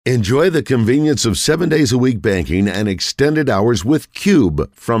Enjoy the convenience of 7 days a week banking and extended hours with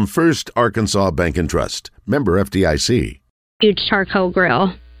Cube from First Arkansas Bank and Trust. Member FDIC. Huge charcoal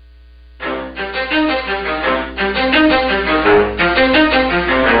grill.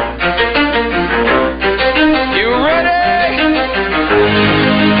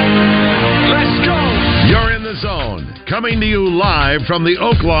 Coming to you live from the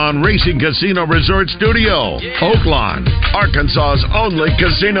Oaklawn Racing Casino Resort Studio. Oaklawn, Arkansas's only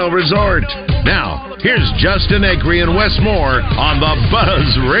casino resort. Now, here's Justin Acree and Wes Moore on the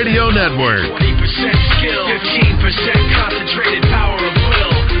Buzz Radio Network. 20% skill, 15% concentrated power of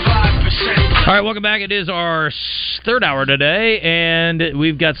will, 5%. All right, welcome back. It is our third hour today, and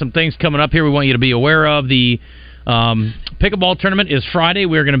we've got some things coming up here we want you to be aware of. The pickleball tournament is Friday.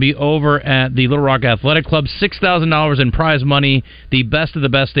 We're going to be over at the Little Rock Athletic Club. $6,000 in prize money. The best of the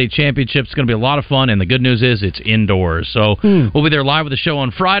best state championship. It's going to be a lot of fun, and the good news is it's indoors. So we'll be there live with the show on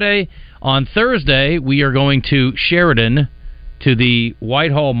Friday. On Thursday, we are going to Sheridan to the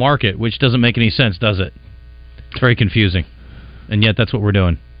Whitehall Market, which doesn't make any sense, does it? It's very confusing. And yet that's what we're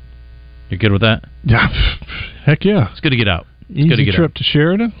doing. You're good with that? Yeah. Heck yeah. It's good to get out. It's Easy good to get trip out. to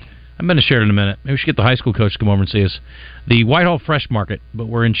Sheridan? I've been to Sheridan in a minute. Maybe we should get the high school coach to come over and see us. The Whitehall Fresh Market, but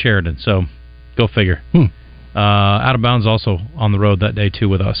we're in Sheridan, so go figure. Out of Bounds also on the road that day, too,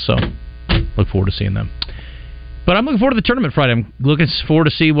 with us, so look forward to seeing them. But I'm looking forward to the tournament Friday. I'm looking forward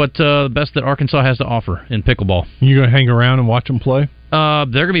to see what the best that Arkansas has to offer in pickleball. You going to hang around and watch them play? They're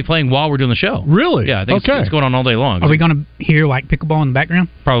going to be playing while we're doing the show. Really? Yeah, I think it's going on all day long. Are we going to hear like pickleball in the background?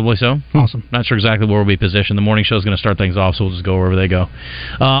 Probably so. Awesome. Not sure exactly where we'll be positioned. The morning show is going to start things off, so we'll just go wherever they go.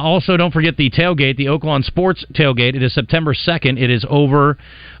 Also, don't forget the tailgate, the Oaklawn Sports Tailgate. It is September 2nd. It is over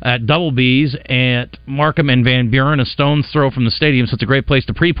at Double B's at Markham and Van Buren, a stone's throw from the stadium, so it's a great place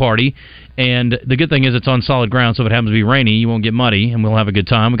to pre-party. And the good thing is it's on solid ground, so if it happens to be rainy, you won't get muddy, and we'll have a good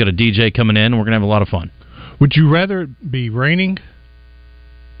time. We've got a DJ coming in, and we're going to have a lot of fun. Would you rather it be raining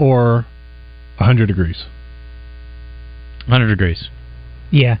or 100 degrees? 100 degrees.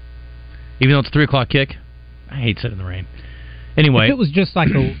 Yeah. Even though it's a 3 o'clock kick? I hate sitting in the rain. Anyway. If it was just like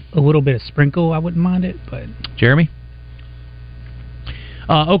a little bit of sprinkle, I wouldn't mind it, but... Jeremy?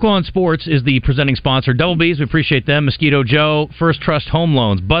 Oaklawn Sports is the presenting sponsor. Double B's, we appreciate them. Mosquito Joe, First Trust Home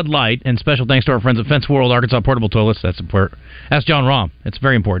Loans, Bud Light, and special thanks to our friends at Fence World, Arkansas Portable Toilets. That's important. Ask John Rahm. It's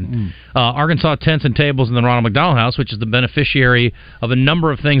very important. Arkansas Tents and Tables in the Ronald McDonald House, which is the beneficiary of a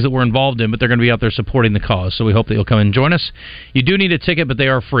number of things that we're involved in, but they're going to be out there supporting the cause. So we hope that you'll come and join us. You do need a ticket, but they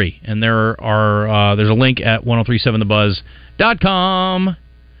are free. And there's a link at 1037thebuzz.com.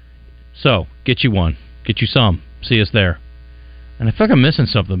 So get you one. Get you some. See us there. And I feel like I'm missing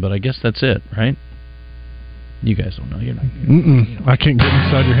something, but I guess that's it, right? You guys don't know. You're not. I can't get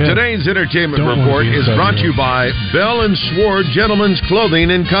inside your head. Today's entertainment report is brought to you by Bell & Sword Gentlemen's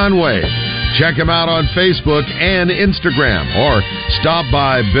Clothing in Conway. Check them out on Facebook and Instagram, or stop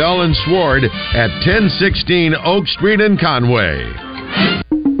by Bell & Sword at 1016 Oak Street in Conway.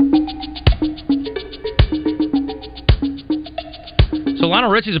 So Lionel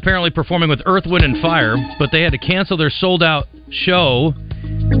Richie's apparently performing with Earth, Wind & Fire, but they had to cancel their sold-out show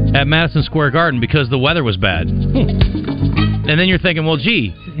at Madison Square Garden because the weather was bad. And then you're thinking, well,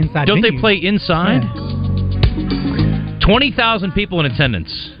 gee, don't they play inside? Yeah. 20,000 people in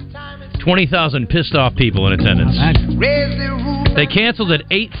attendance. 20,000 pissed-off people in attendance. They canceled at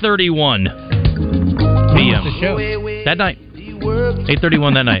 8:31 p.m. The show? That night.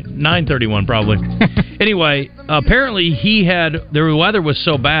 8:31 that night. 9:31 probably. Anyway, apparently the weather was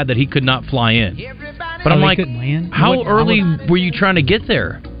so bad that he could not fly in. But I'm like, how early were you trying to get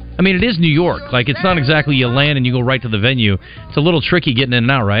there? I mean, it is New York. Like, it's not exactly you land and you go right to the venue. It's a little tricky getting in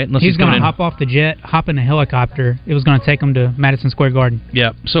and out, right? Unless he's going to hop off the jet, hop in a helicopter. It was going to take him to Madison Square Garden.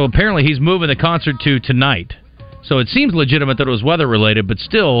 Yeah, so apparently he's moving the concert to tonight. So it seems legitimate that it was weather-related, but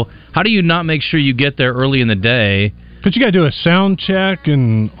still, how do you not make sure you get there early in the day? Because you got to do a sound check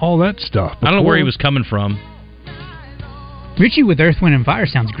and all that stuff. I don't know where he was coming from. Richie with Earth, Wind & Fire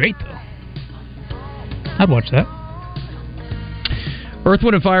sounds great, though. I'd watch that. Earth,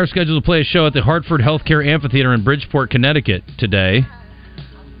 Wind & Fire is scheduled to play a show at the Hartford Healthcare Amphitheater in Bridgeport, Connecticut today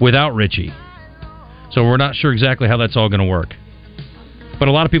without Richie. So we're not sure exactly how that's all going to work. But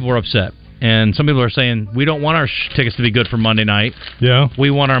a lot of people are upset. And some people are saying, we don't want our tickets to be good for Monday night. Yeah. We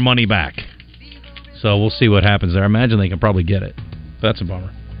want our money back. So we'll see what happens there. I imagine they can probably get it. But that's a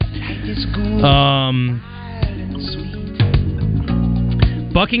bummer.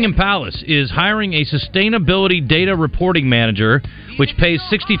 Buckingham Palace is hiring a sustainability data reporting manager, which pays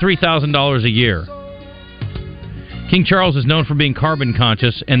 $63,000 a year. King Charles is known for being carbon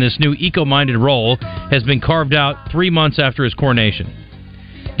conscious, and this new eco-minded role has been carved out 3 months after his coronation.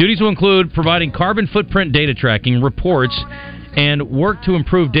 Duties will include providing carbon footprint data tracking, reports, and work to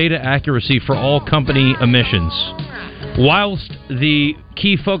improve data accuracy for all company emissions. Whilst the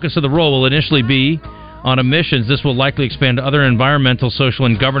key focus of the role will initially be on emissions, this will likely expand to other environmental, social,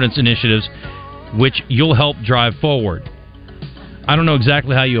 and governance initiatives, which you'll help drive forward. I don't know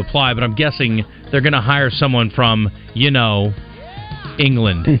exactly how you apply, but I'm guessing they're going to hire someone from,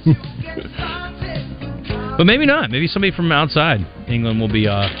 England. But maybe not. Maybe somebody from outside England will be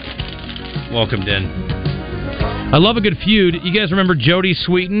welcomed in. I love a good feud. You guys remember Jodie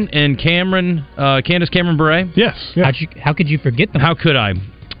Sweetin and Candace Cameron Bure? Yes. How could you forget them? How could I?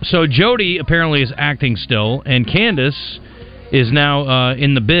 So Jodie apparently is acting still, and Candace is now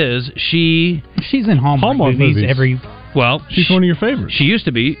in the biz. She's in Hallmark movies every... Well, she's one of your favorites. She used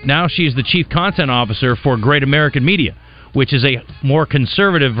to be. Now she's the chief content officer for Great American Media, which is a more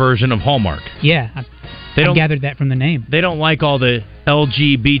conservative version of Hallmark. Yeah, I gathered that from the name. They don't like all the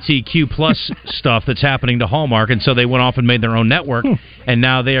LGBTQ plus stuff that's happening to Hallmark, and so they went off and made their own network, and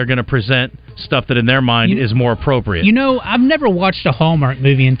now they are going to present stuff that in their mind is more appropriate. I've never watched a Hallmark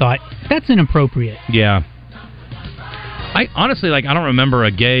movie and thought, that's inappropriate. Yeah. I honestly, I don't remember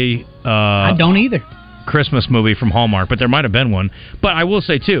a gay... I don't either. Christmas movie from Hallmark, but there might have been one. But I will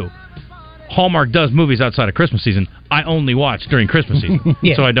say, too, Hallmark does movies outside of Christmas season. I only watch during Christmas season,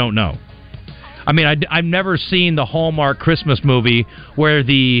 so I don't know. I mean, I've never seen the Hallmark Christmas movie where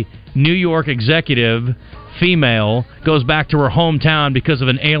the New York executive female goes back to her hometown because of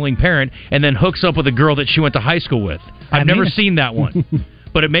an ailing parent and then hooks up with a girl that she went to high school with. I've never seen that one.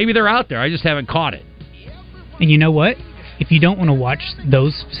 But maybe they're out there. I just haven't caught it. And you know what? If you don't want to watch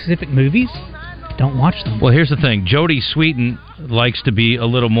those specific movies, don't watch them. Well, here's the thing. Jodie Sweetin likes to be a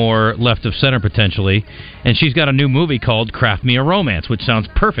little more left of center, potentially, and she's got a new movie called Craft Me a Romance, which sounds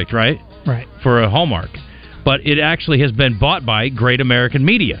perfect, right? Right. For a Hallmark. But it actually has been bought by Great American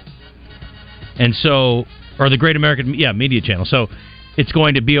Media. And so, or the Great American Media Channel. So it's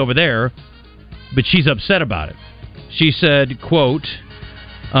going to be over there, but she's upset about it. She said, quote,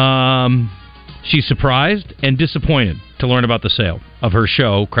 she's surprised and disappointed to learn about the sale of her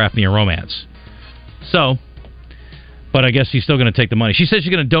show, Craft Me a Romance. So, but I guess she's still going to take the money. She says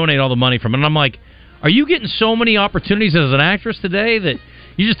she's going to donate all the money from it. And I'm like, are you getting so many opportunities as an actress today that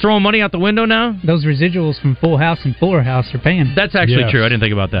you just throwing money out the window now? Those residuals from Full House and Fuller House are paying. That's actually true. I didn't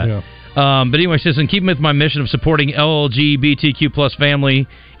think about that. Yeah. But anyway, she says, in keeping with my mission of supporting LGBTQ plus family,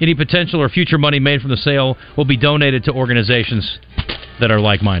 any potential or future money made from the sale will be donated to organizations that are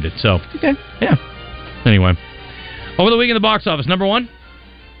like-minded. So, okay. Yeah. Anyway. Over the week in the box office, number one?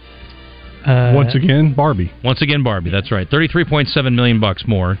 Once again, Barbie. Once again, Barbie. That's right. $33.7 million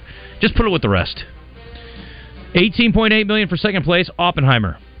more. Just put it with the rest. $18.8 million for second place.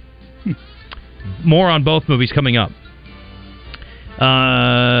 Oppenheimer. More on both movies coming up.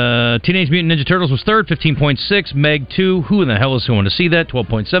 Teenage Mutant Ninja Turtles was third, 15.6. Meg 2. Who in the hell is going to see that?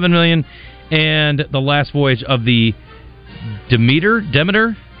 12.7 million. And The Last Voyage of the Demeter.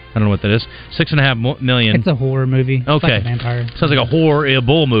 I don't know what that is. 6.5 million. It's a horror movie. Okay. It's like a vampire. Sounds like a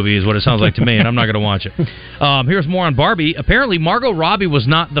horrible movie is what it sounds like to me, and I'm not going to watch it. Here's more on Barbie. Apparently, Margot Robbie was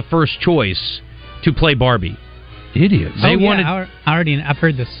not the first choice to play Barbie. Idiots. I've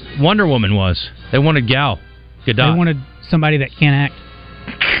heard this. Wonder Woman was. They wanted Gal Gadot. They wanted somebody that can't act.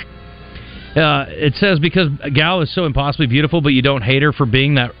 It says because Gal is so impossibly beautiful, but you don't hate her for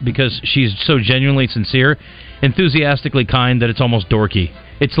being that because she's so genuinely sincere, enthusiastically kind that it's almost dorky.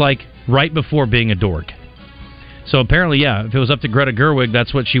 It's like right before being a dork. So apparently, if it was up to Greta Gerwig,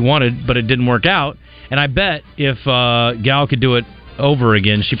 that's what she wanted, but it didn't work out. And I bet if Gal could do it over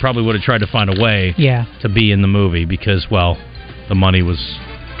again, she probably would have tried to find a way to be in the movie because, well, the money was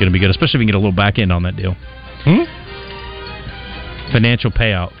going to be good, especially if you can get a little back end on that deal. Financial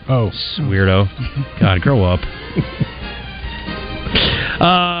payout. Oh. Weirdo. God, grow up.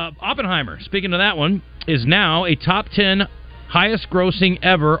 Oppenheimer, speaking of that one, is now a top 10 highest grossing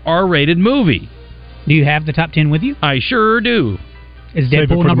ever R-rated movie. Do you have the top 10 with you? I sure do. Is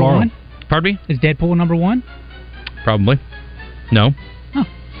Deadpool number one? Pardon me? Is Deadpool number one? Probably. No. Oh.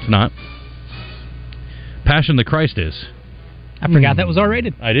 It's not. Passion of the Christ is. I forgot that was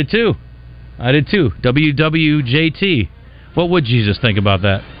R-rated. I did too. WWJT. What would Jesus think about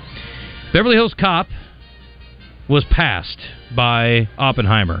that? Beverly Hills Cop was passed by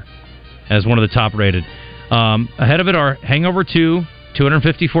Oppenheimer as one of the top rated. Ahead of it are Hangover 2,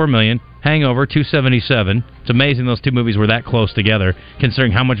 $254 million. Hangover, $277. It's amazing those two movies were that close together,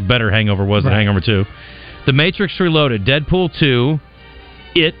 considering how much better Hangover was than Hangover 2. The Matrix Reloaded, Deadpool 2,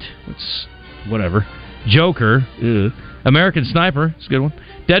 It, whatever, Joker, American Sniper, it's a good one.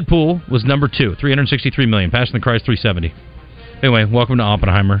 Deadpool was number 2, $363 million. Passion of the Christ, $370. Anyway, welcome to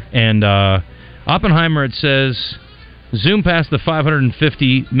Oppenheimer. And Oppenheimer, it says, zoom past the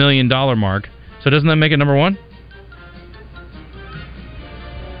 $550 million mark. So doesn't that make it number one?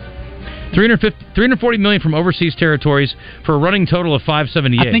 $340 million from overseas territories for a running total of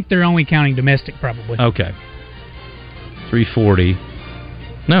 $578. I think they're only counting domestic, probably. Okay. 340.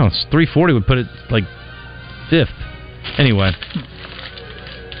 No, it's 340 would put it like fifth. Anyway.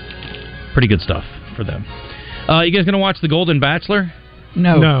 Pretty good stuff for them. You guys going to watch The Golden Bachelor?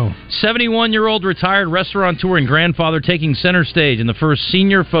 No. 71-year-old retired restaurateur and grandfather taking center stage in the first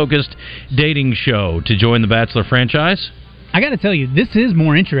senior-focused dating show to join the Bachelor franchise. I got to tell you, this is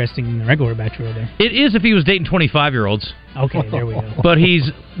more interesting than the regular Bachelor there. It is if he was dating 25-year-olds. Okay, there we go. But he's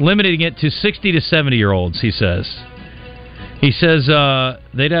limiting it to 60 to 70-year-olds, he says. He says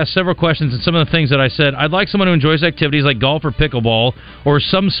they'd asked several questions, and some of the things that I said, I'd like someone who enjoys activities like golf or pickleball or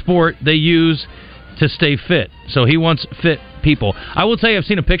some sport they use to stay fit. So he wants fit people. I will tell you, I've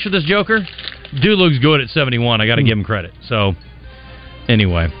seen a picture of this Joker. Dude looks good at 71. I got to give him credit. So,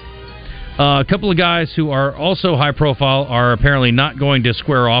 anyway. A couple of guys who are also high profile are apparently not going to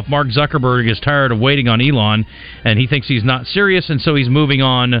square off. Mark Zuckerberg is tired of waiting on Elon, and he thinks he's not serious, and so he's moving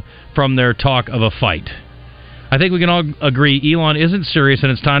on from their talk of a fight. I think we can all agree Elon isn't serious,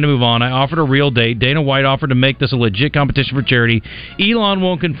 and it's time to move on. I offered a real date. Dana White offered to make this a legit competition for charity. Elon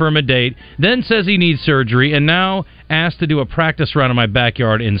won't confirm a date, then says he needs surgery, and now asked to do a practice run in my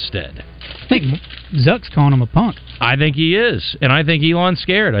backyard instead. I think Zuck's calling him a punk. I think he is, and I think Elon's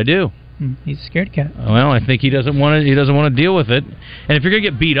scared. I do. He's a scared cat. Well, I think he doesn't want to. He doesn't want to deal with it. And if you're going to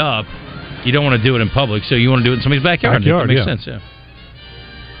get beat up, you don't want to do it in public. So you want to do it in somebody's backyard. That makes sense. Yeah.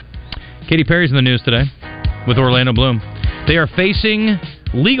 Katy Perry's in the news today with Orlando Bloom. They are facing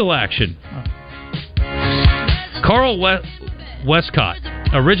legal action. Carl Westcott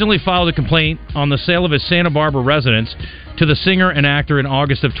originally filed a complaint on the sale of his Santa Barbara residence to the singer and actor in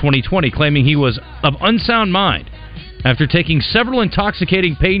August of 2020, claiming he was of unsound mind after taking several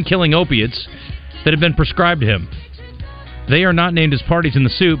intoxicating pain-killing opiates that had been prescribed to him. They are not named as parties in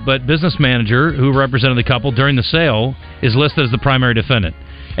the suit, but business manager who represented the couple during the sale is listed as the primary defendant.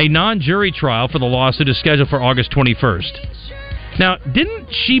 A non-jury trial for the lawsuit is scheduled for August 21st. Now, didn't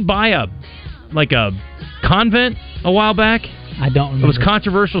she buy a convent a while back? I don't remember. It was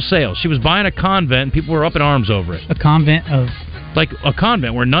controversial sale. She was buying a convent, and people were up in arms over it. A convent of... Like a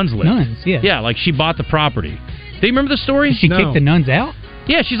convent where nuns live. Nuns, yeah. Yeah, like she bought the property. Do you remember the story? She kicked the nuns out?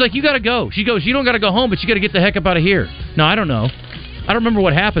 Yeah, she's like, you got to go. She goes, you don't got to go home, but you got to get the heck up out of here. No, I don't know. I don't remember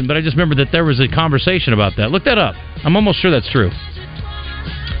what happened, but I just remember that there was a conversation about that. Look that up. I'm almost sure that's true.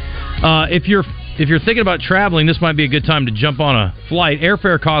 If you're thinking about traveling, this might be a good time to jump on a flight.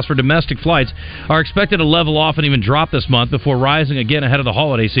 Airfare costs for domestic flights are expected to level off and even drop this month before rising again ahead of the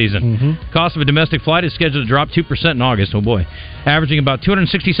holiday season. Mm-hmm. Cost of a domestic flight is scheduled to drop 2% in August. Oh boy, averaging about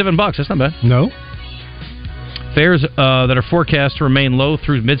 $267. That's not bad. No. Fares that are forecast to remain low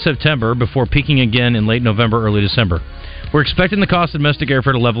through mid-September before peaking again in late November, early December. We're expecting the cost of domestic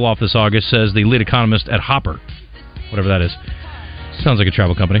airfare to level off this August, says the lead economist at Hopper. Whatever that is. Sounds like a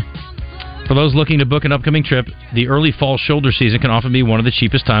travel company. For those looking to book an upcoming trip, the early fall shoulder season can often be one of the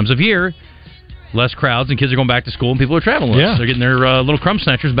cheapest times of year. Less crowds, and kids are going back to school, and people are traveling less. Yeah. They're getting their little crumb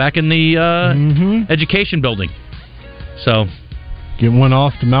snatchers back in the education building. So... Get one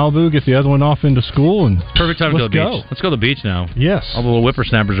off to Malibu, get the other one off into school, and perfect time to go to the beach. Let's go to the beach now. Yes. All the little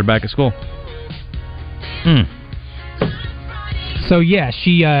whippersnappers are back at school. So, yeah,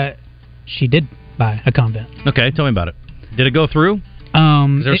 she did buy a convent. Okay, tell me about it. Did it go through?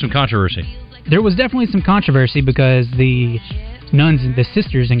 Is there some controversy? There was definitely some controversy because the nuns and the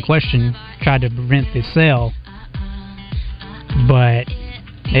sisters in question tried to prevent the sale, but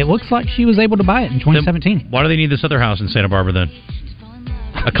it looks like she was able to buy it in 2017. Then why do they need this other house in Santa Barbara then?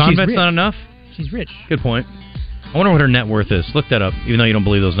 A convent's not enough? She's rich. Good point. I wonder what her net worth is. Look that up, even though you don't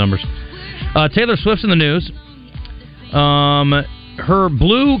believe those numbers. Taylor Swift's in the news. Her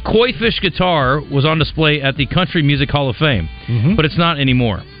blue koi fish guitar was on display at the Country Music Hall of Fame, but it's not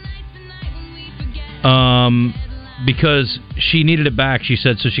anymore. Because she needed it back, she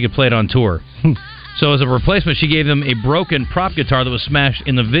said, so she could play it on tour. So as a replacement, she gave them a broken prop guitar that was smashed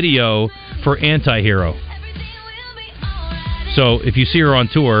in the video for Anti-Hero. So if you see her on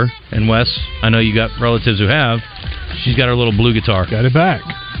tour, and Wes, I know you got relatives who have, she's got her little blue guitar. Got it back.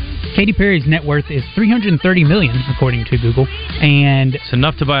 Katy Perry's net worth is $330 million, according to Google, and it's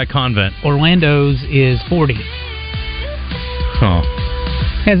enough to buy a convent. Orlando's is $40. Oh,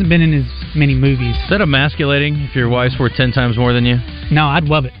 hasn't been in as many movies. Is that emasculating? If your wife's worth 10 times more than you? No, I'd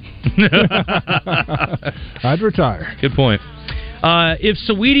love it. I'd retire. Good point. If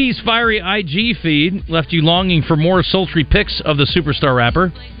Saweetie's fiery IG feed left you longing for more sultry pics of the superstar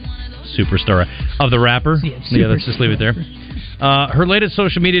rapper, yeah, let's just leave it there. Her latest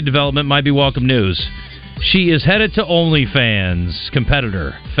social media development might be welcome news. She is headed to OnlyFans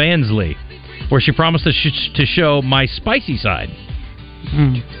competitor Fansly, where she promised to show my spicy side.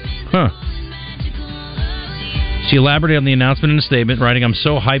 Huh. She elaborated on the announcement in a statement, writing, "I'm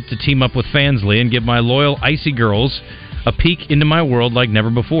so hyped to team up with Fansly and give my loyal icy girls a peek into my world like never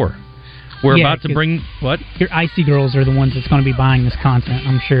before. We're about to bring..." What? Your icy girls are the ones that's going to be buying this content,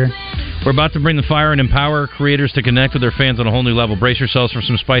 I'm sure. "We're about to bring the fire and empower creators to connect with their fans on a whole new level. Brace yourselves for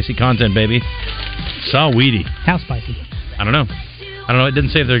some spicy content, baby." Saweetie. How spicy? I don't know. It didn't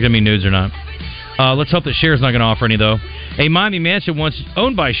say if there are going to be nudes or not. Let's hope that Cher's not going to offer any, though. A Miami mansion once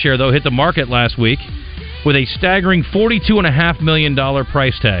owned by Cher, though, hit the market last week with a staggering $42.5 million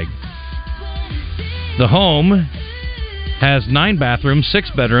price tag. The home has 9 bathrooms, 6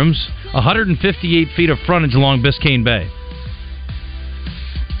 bedrooms, 158 feet of frontage along Biscayne Bay.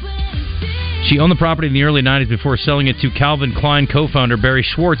 She owned the property in the early 90s before selling it to Calvin Klein co-founder Barry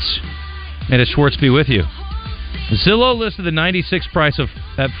Schwartz. May the Schwartz be with you. Zillow listed the 96 price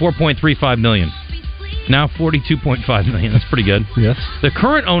at $4.35 million. Now $42.5 million. That's pretty good. Yes. The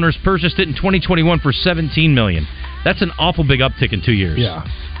current owners purchased it in 2021 for $17 million. That's an awful big uptick in 2 years. Yeah.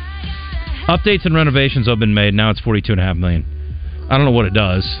 Updates and renovations have been made. Now it's $42.5 million. I don't know what it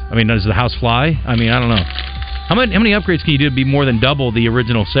does. I mean, does the house fly? I mean, I don't know. How many upgrades can you do to be more than double the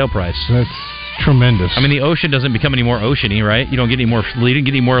original sale price? That's tremendous. I mean, the ocean doesn't become any more oceany, right? You don't get any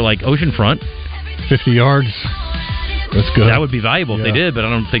more like oceanfront. 50 yards. That's good. That would be valuable if they did, but I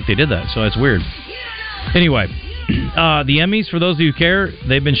don't think they did that, so that's weird. Anyway, the Emmys, for those of you who care,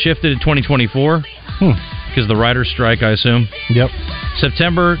 they've been shifted to 2024 because of the writer's strike, I assume. Yep.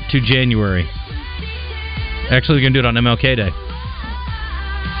 September to January. Actually, they're going to do it on MLK Day.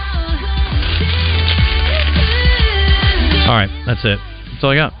 All right, that's it. That's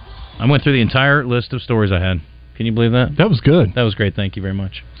all I got. I went through the entire list of stories I had. Can you believe that? That was good. That was great. Thank you very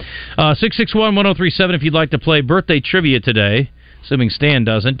much. 661-1037 if you'd like to play birthday trivia today. Assuming Stan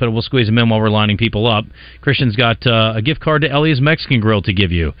doesn't, but we'll squeeze him in while we're lining people up. Christian's got a gift card to Ellie's Mexican Grill to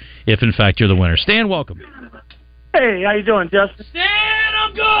give you, if in fact you're the winner. Stan, welcome. Hey, how you doing, Justin? Stan,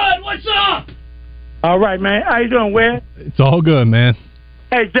 I'm good. What's up? All right, man. How you doing, Wes? It's all good, man.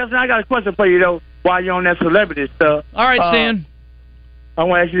 Hey, Justin, I got a question for you, though, while you're on that celebrity stuff. All right, Stan. I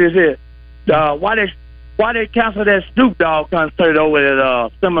want to ask you this here. Why they cancel that Snoop Dogg concert over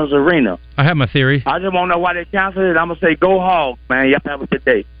at Simmons Arena? I have my theory. I just want to know why they canceled it. I'm going to say, go Hogs, man. Y'all have a good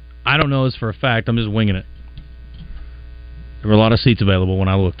day. I don't know this for a fact. I'm just winging it. There were a lot of seats available when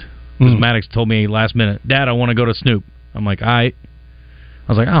I looked. Because Maddox told me last minute, Dad, I want to go to Snoop. I'm like, all right.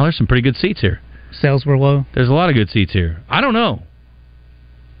 I was like, oh, there's some pretty good seats here. Sales were low. There's a lot of good seats here. I don't know.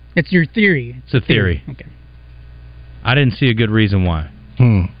 It's your theory. It's a theory. Okay. I didn't see a good reason why.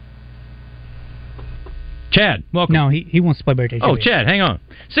 Chad, welcome. No, he wants to play birthday trivia. Oh, Chad, hang on.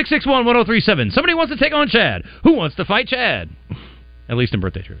 661-1037. Somebody wants to take on Chad. Who wants to fight Chad? At least in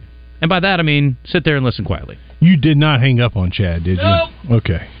birthday trivia. And by that, I mean sit there and listen quietly. You did not hang up on Chad, did Nope. you?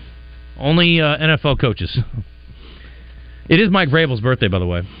 Okay. Only NFL coaches. It is Mike Vrabel's birthday, by the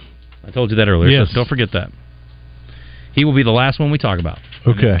way. I told you that earlier, yes. So don't forget that. He will be the last one we talk about.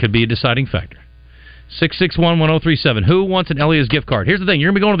 Okay. It could be a deciding factor. 661-1037. Who wants an Elia's gift card? Here's the thing.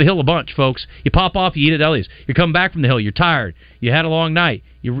 You're going to be going to the Hill a bunch, folks. You pop off, you eat at Elia's. You're coming back from the Hill. You're tired. You had a long night.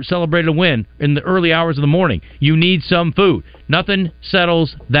 You celebrated a win in the early hours of the morning. You need some food. Nothing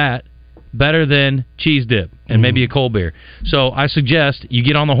settles that better than cheese dip and maybe a cold beer. So I suggest you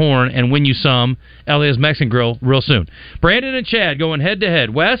get on the horn and win you some Elia's Mexican Grill real soon. Brandon and Chad going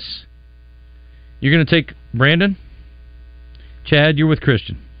head-to-head. Wes, you're going to take Brandon. Chad, you're with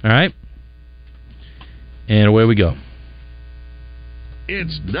Christian. All right? And away we go.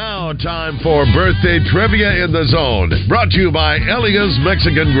 It's now time for Birthday Trivia in the Zone. Brought to you by Elia's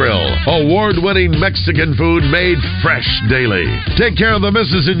Mexican Grill. Award-winning Mexican food made fresh daily. Take care of the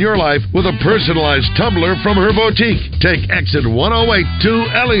misses in your life with a personalized tumbler from her boutique. Take exit 108 to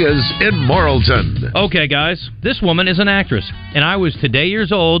Elia's in Morrilton. Okay, guys. This woman is an actress. And I was today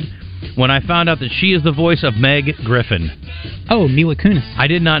years old when I found out that she is the voice of Meg Griffin. Oh, Mila Kunis. I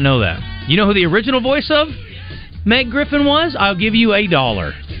did not know that. You know who the original voice of Meg Griffin was? I'll give you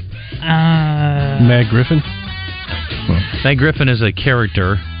 $1. Meg Griffin? Meg Griffin is a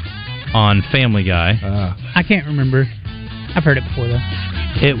character on Family Guy. I can't remember. I've heard it before, though.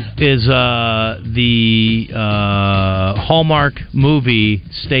 It is the Hallmark movie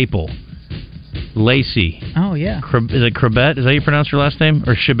staple. Lacey. Oh, yeah. Is it Crabette? Is that how you pronounce her last name?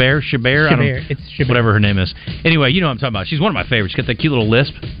 Or Chabert? Chabert. It's Chabert. Whatever her name is. Anyway, you know what I'm talking about. She's one of my favorites. She's got that cute little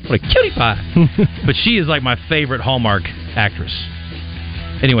lisp. What a cutie pie. But she is like my favorite Hallmark actress.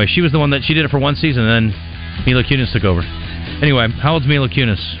 Anyway, she was the one that she did it for one season, and then Mila Kunis took over. Anyway, how old's Mila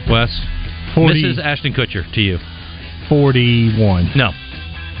Kunis, Wes? 40. Mrs. Ashton Kutcher, to you. 41. No.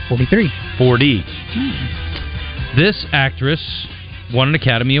 43. 40. This actress won an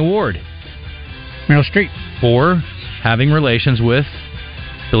Academy Award. Meryl Streep. For having relations with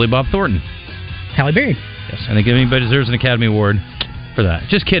Billy Bob Thornton. Halle Berry. Yes, I think anybody deserves an Academy Award for that.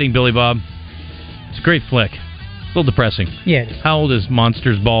 Just kidding, Billy Bob. It's a great flick. A little depressing. Yeah, it is. How old is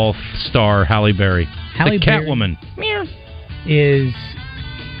Monsters Ball star Halle Berry? Halle the Berry Catwoman. Is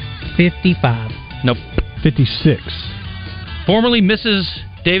 55. Nope. 56. Formerly Mrs.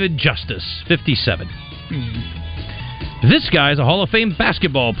 David Justice, 57. This guy's a Hall of Fame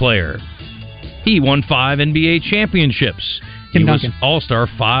basketball player. He won 5 NBA championships. Tim he Duncan. was All-Star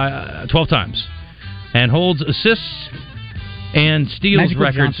 12 times. And holds assists and steals Magical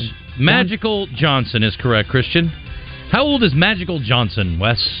records. Johnson. Magical Johnson is correct, Christian. How old is Magical Johnson,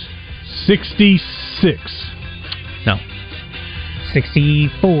 Wes? 66. No.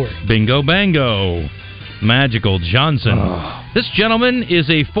 64. Bingo bango. Magical Johnson. This gentleman is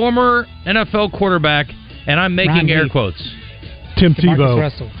a former NFL quarterback, and I'm making Ryan air Leaf. quotes. Tim DeMarcus Tebow.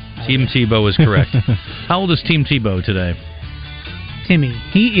 Russell. Team Tebow is correct. How old is Team Tebow today? Timmy.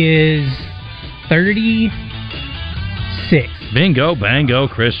 He is 36. Bingo, bango,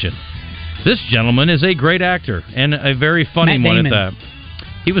 Christian. This gentleman is a great actor and a very funny Matt one Damon. at that.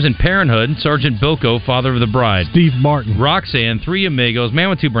 He was in Parenthood, Sergeant Bilko, Father of the Bride, Steve Martin. Roxanne, Three Amigos, Man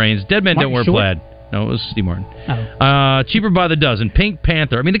with Two Brains, Dead Men Don't Wear Martin Short? Plaid. No, it was Steve Martin. Oh. Cheaper by the Dozen, Pink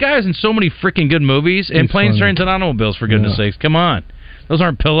Panther. I mean, the guy is in so many freaking good movies, and He's Planes, funny. Trains, and Automobiles, for goodness sakes. Come on. Those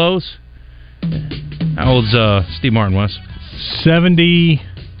aren't pillows. How old's Steve Martin, Wes?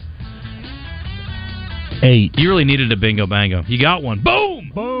 78. You really needed a bingo bango. You got one.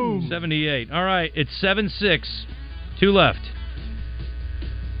 Boom! Boom. 78. All right, it's 7-6. 2 left.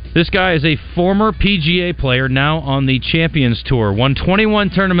 This guy is a former PGA player, now on the Champions Tour. Won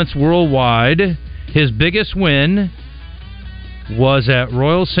 21 tournaments worldwide. His biggest win was at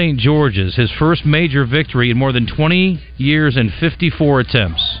Royal St. George's, his first major victory in more than 20 years and 54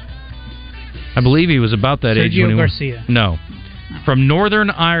 attempts. I believe he was about that age Sergio when he Garcia. No. From Northern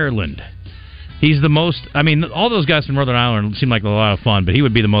Ireland. He's the most... I mean, all those guys from Northern Ireland seem like a lot of fun, but he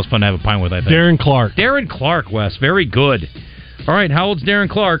would be the most fun to have a pint with, I think. Darren Clark. Darren Clark, Wes. Very good. All right, how old's Darren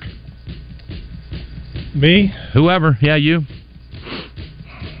Clark? Me? Whoever. Yeah, you.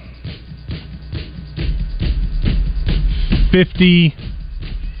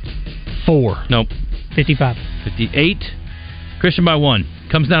 54. Nope. 55. 58. Christian by 1.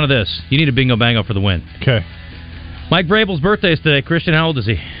 Comes down to this. You need a bingo bango for the win. Okay. Mike Vrabel's birthday is today. Christian, how old is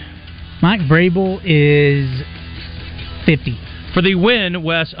he? Mike Vrabel is 50. For the win,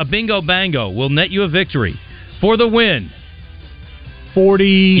 Wes, a bingo bango will net you a victory. For the win.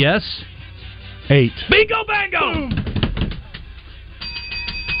 48. Yes? Bingo bango!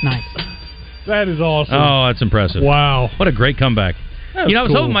 Nice. That is awesome. Oh, that's impressive. Wow. What a great comeback. That was I was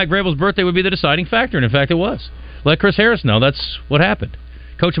cool. hoping Mike Vrabel's birthday would be the deciding factor, and in fact it was. Let Chris Harris know that's what happened.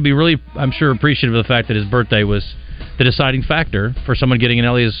 Coach will be really, I'm sure, appreciative of the fact that his birthday was the deciding factor for someone getting an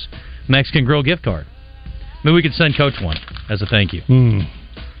Elia's Mexican Grill gift card. Maybe we could send Coach one as a thank you.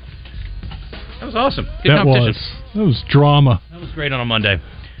 That was awesome. Good competition. That was drama. That was great on a Monday.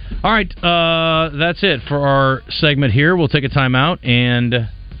 All right, that's it for our segment here. We'll take a timeout, and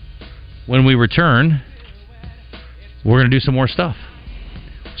when we return, we're going to do some more stuff.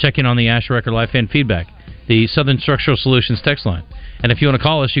 Check in on the Asher Record Live fan feedback, the Southern Structural Solutions text line. And if you want to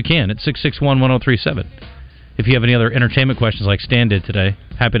call us, you can at 661-1037. If you have any other entertainment questions like Stan did today,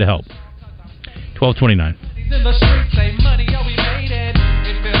 happy to help. 1229. In the streets say money, oh we made it.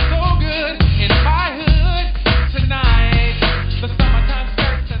 It feels so good in my hood tonight. The summertime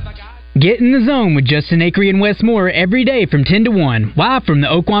skirts and the guys. Get in the zone with Justin Acree and Wes Moore every day from 10 to 1, live from the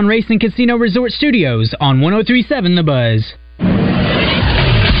Oaklawn Racing Casino Resort Studios on 103.7 The Buzz.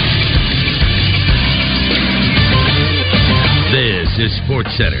 This is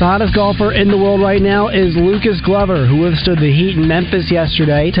SportsCenter. The hottest golfer in the world right now is Lucas Glover, who withstood the heat in Memphis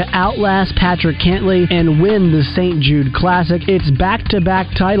yesterday to outlast Patrick Cantlay and win the St. Jude Classic. It's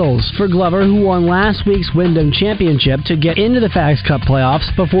back-to-back titles for Glover, who won last week's Wyndham Championship to get into the FedEx Cup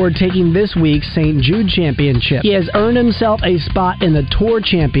playoffs before taking this week's St. Jude Championship. He has earned himself a spot in the Tour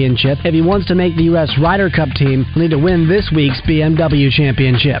Championship. If he wants to make the U.S. Ryder Cup team, he'll need to win this week's BMW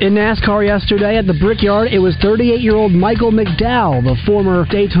Championship. In NASCAR yesterday at the Brickyard, it was 38-year-old Michael McDowell, the a former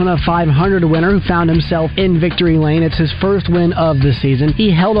Daytona 500 winner who found himself in victory lane. It's his first win of the season.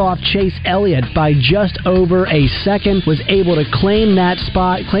 He held off Chase Elliott by just over a second, was able to claim that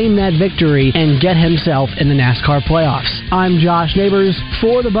spot, claim that victory, and get himself in the NASCAR playoffs. I'm Josh Neighbors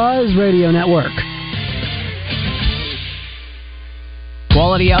for the Buzz Radio Network.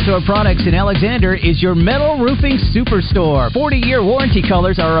 Quality Outdoor Products in Alexander is your metal roofing superstore. 40-year warranty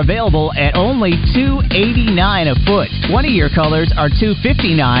colors are available at only $289 a foot. 20-year colors are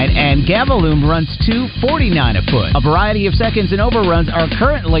 $259, and Gavaloom runs $249 a foot. A variety of seconds and overruns are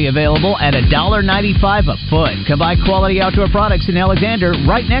currently available at $1.95 a foot. Come by Quality Outdoor Products in Alexander,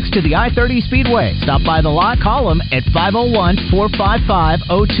 right next to the I-30 Speedway. Stop by the lot, call them at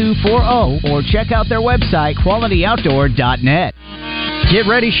 501-455-0240, or check out their website, qualityoutdoor.net. Get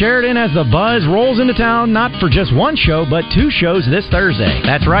ready, Sheridan, as the Buzz rolls into town, not for just one show, but two shows this Thursday.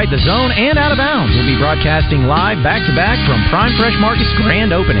 That's right, The Zone and Out of Bounds will be broadcasting live back-to-back from Prime Fresh Market's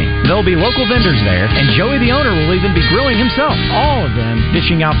grand opening. There'll be local vendors there, and Joey the owner will even be grilling himself, all of them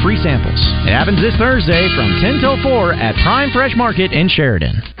dishing out free samples. It happens this Thursday from 10 till 4 at Prime Fresh Market in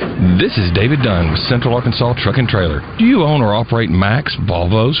Sheridan. This is David Dunn with Central Arkansas Truck and Trailer. Do you own or operate Max,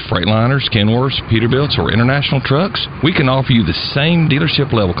 Volvos, Freightliners, Kenworths, Peterbilts, or international trucks? We can offer you the same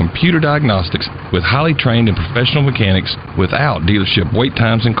dealership level computer diagnostics with highly trained and professional mechanics without dealership wait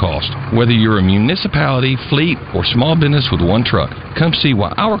times and cost. Whether you're a municipality, fleet, or small business with one truck, come see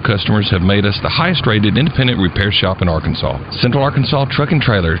why our customers have made us the highest rated independent repair shop in Arkansas. Central Arkansas Truck and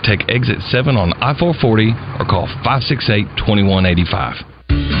Trailer. Take exit 7 on I-440 or call 568-2185.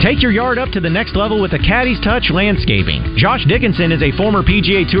 Take your yard up to the next level with the Caddy's Touch Landscaping. Josh Dickinson is a former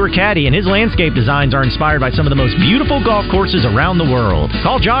PGA Tour caddy, and his landscape designs are inspired by some of the most beautiful golf courses around the world.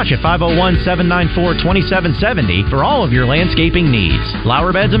 Call Josh at 501-794-2770 for all of your landscaping needs.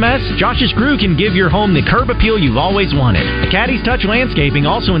 Flower beds a mess? Josh's crew can give your home the curb appeal you've always wanted. The Caddy's Touch Landscaping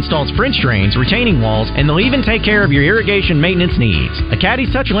also installs French drains, retaining walls, and they'll even take care of your irrigation maintenance needs. The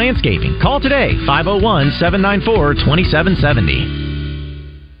Caddy's Touch Landscaping. Call today, 501-794-2770.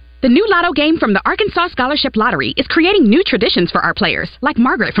 The new lotto game from the Arkansas Scholarship Lottery is creating new traditions for our players, like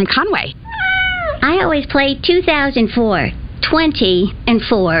Margaret from Conway. I always play 2004, 20 and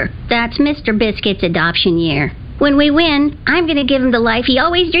 4. That's Mr. Biscuit's adoption year. When we win, I'm going to give him the life he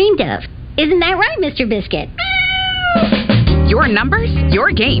always dreamed of. Isn't that right, Mr. Biscuit? Your numbers,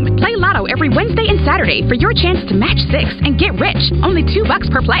 your game. Play Lotto every Wednesday and Saturday for your chance to match 6 and get rich. Only $2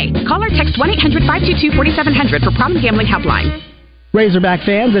 per play. Call or text 1-800-522-4700 for Problem Gambling Helpline. Razorback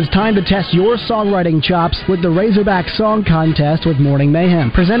fans, it's time to test your songwriting chops with the Razorback Song Contest with Morning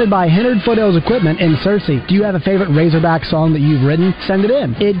Mayhem. Presented by Hennard Foothills Equipment in Searcy. Do you have a favorite Razorback song that you've written? Send it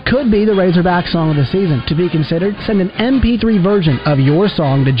in. It could be the Razorback Song of the Season. To be considered, send an MP3 version of your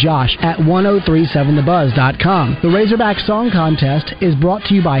song to Josh at 1037thebuzz.com. The Razorback Song Contest is brought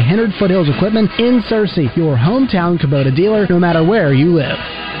to you by Hennard Foothills Equipment in Searcy, your hometown Kubota dealer, no matter where you live.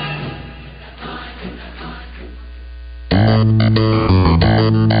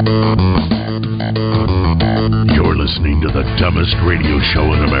 You're listening to the dumbest radio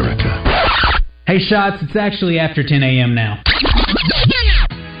show in America. Hey, Shots, it's actually after 10 a.m. now.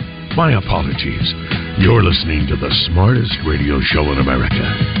 My apologies. You're listening to the smartest radio show in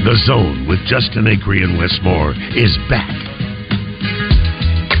America. The Zone with Justin Acree and Wes Moore is back.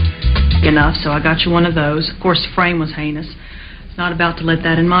 Enough, so I got you one of those. Of course, the frame was heinous. It's not about to let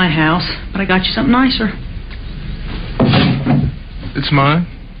that in my house, but I got you something nicer. It's mine?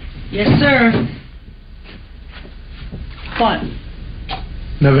 Yes, sir. What?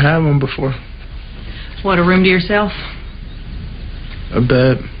 Never had one before. What, a room to yourself? A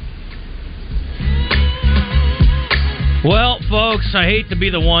bed. Well, folks, I hate to be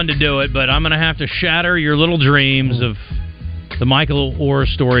the one to do it, but I'm going to have to shatter your little dreams of the Michael Orr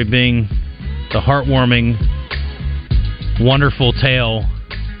story being the heartwarming, wonderful tale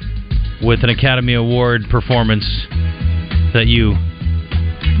with an Academy Award performance that you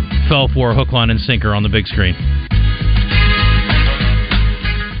fell for hook, line, and sinker on the big screen.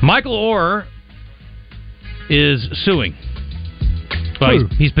 Michael Orr is suing. Well,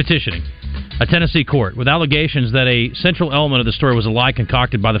 he's petitioning a Tennessee court with allegations that a central element of the story was a lie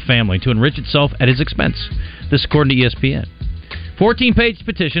concocted by the family to enrich itself at his expense. This according to ESPN. 14-page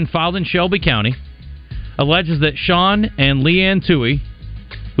petition filed in Shelby County alleges that Sean and Leanne Toohey,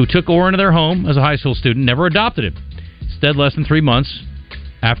 who took Orr into their home as a high school student, never adopted him. Instead, less than 3 months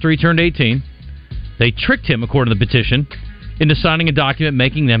after he turned 18, they tricked him, according to the petition, into signing a document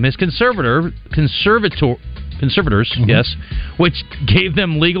making them his conservators, yes, which gave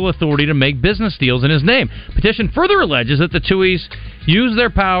them legal authority to make business deals in his name. Petition further alleges that the Tooheys used their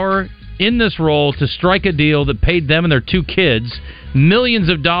power in this role to strike a deal that paid them and their 2 kids millions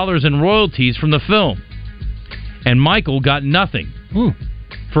of dollars in royalties from the film. And Michael got nothing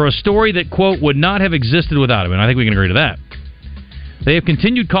for a story that, quote, would not have existed without him. And I think we can agree to that. They have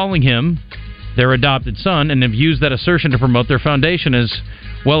continued calling him their adopted son and have used that assertion to promote their foundation as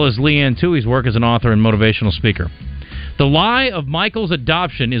well as Leanne Tuohy's work as an author and motivational speaker. The lie of Michael's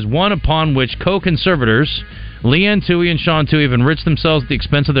adoption is one upon which co-conservators Leanne Tuohy and Sean Tuohy have enriched themselves at the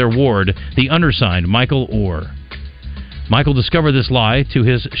expense of their ward, the undersigned Michael Orr. Michael discovered this lie to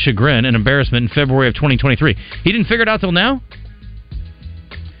his chagrin and embarrassment in February of 2023. He didn't figure it out till now?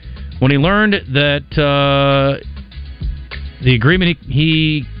 When he learned that the agreement,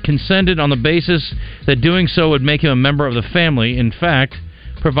 he consented on the basis that doing so would make him a member of the family. In fact,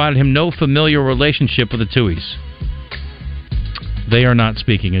 provided him no familial relationship with the Tuohys. They are not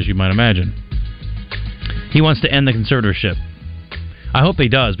speaking, as you might imagine. He wants to end the conservatorship. I hope he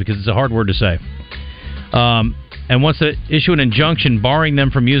does, because it's a hard word to say. And wants to issue an injunction barring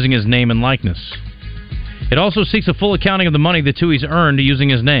them from using his name and likeness. It also seeks a full accounting of the money the Tuohys earned using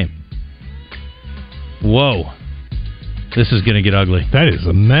his name. Whoa. This is going to get ugly. That is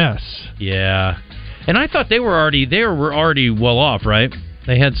a mess. Yeah. And I thought they were already well off, right?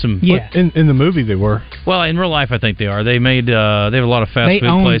 They had some... Yeah. In the movie they were. Well, in real life I think they are. They made they have a lot of fast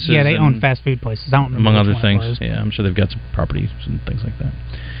food places. Yeah, they own fast food places. I don't remember among other which things. one it was. Yeah, I'm sure they've got some properties and things like that.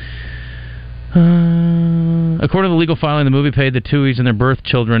 According to the legal filing, the movie paid the Tuohys and their birth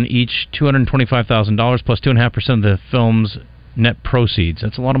children each $225,000 plus 2.5% of the film's net proceeds.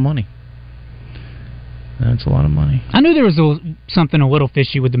 That's a lot of money. That's a lot of money. I knew there was something a little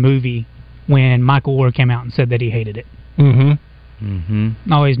fishy with the movie when Michael Orr came out and said that he hated it. I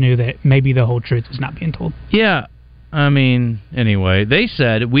always knew that maybe the whole truth was not being told. Yeah. I mean, anyway, they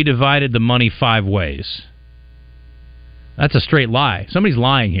said we divided the money 5 ways. That's a straight lie. Somebody's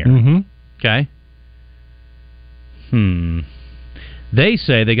lying here. Okay? They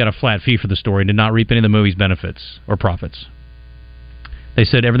say they got a flat fee for the story and did not reap any of the movie's benefits or profits. They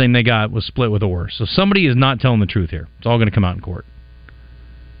said everything they got was split with Orr. So somebody is not telling the truth here. It's all going to come out in court.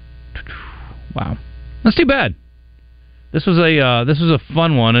 Wow. That's too bad. This was a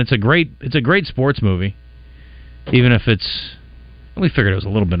fun one. It's a great sports movie. Even if we figured it was a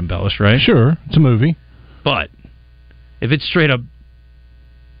little bit embellished, right? Sure, it's a movie. But if it's straight up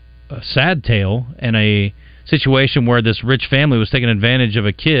a sad tale and a situation where this rich family was taking advantage of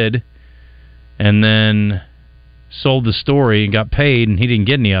a kid and then sold the story and got paid and he didn't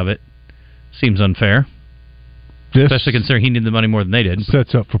get any of it, seems unfair. Especially considering he needed the money more than they did.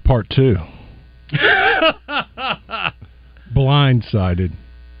 Sets up for part 2. Blindsided.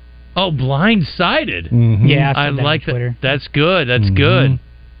 Oh, Blindsided. Yeah, I like that. That's good. That's good.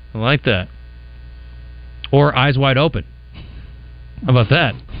 I like that. Or Eyes Wide Open. How about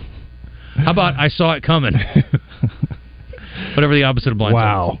that? How about I Saw It Coming? Whatever the opposite of Blindsided.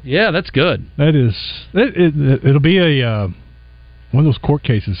 Wow. Yeah, that's good. That is. It'll be a one of those court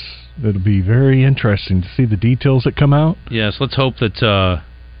cases. It'll be very interesting to see the details that come out. Yes, let's hope that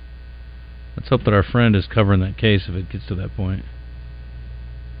our friend is covering that case if it gets to that point.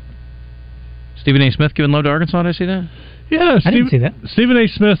 Stephen A. Smith giving love to Arkansas. Did I see that? Yeah, I didn't see that. Stephen A.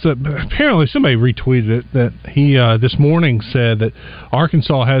 Smith, apparently somebody retweeted it, that he this morning said that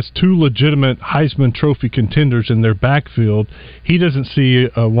Arkansas has 2 legitimate Heisman Trophy contenders in their backfield. He doesn't see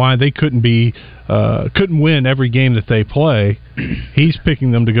why they couldn't win every game that they play. He's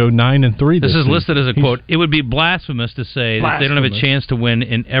picking them to go 9-3. This is listed as a quote. It would be blasphemous to say that they don't have a chance to win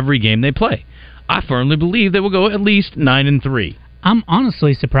in every game they play. I firmly believe they will go at least 9-3. I'm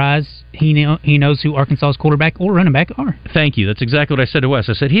honestly surprised he knows who Arkansas's quarterback or running back are. Thank you. That's exactly what I said to Wes.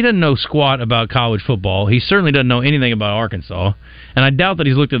 I said he doesn't know squat about college football. He certainly doesn't know anything about Arkansas, and I doubt that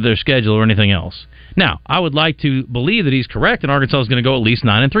he's looked at their schedule or anything else. Now, I would like to believe that he's correct and Arkansas is going to go at least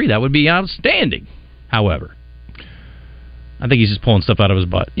 9-3. That would be outstanding. However, I think he's just pulling stuff out of his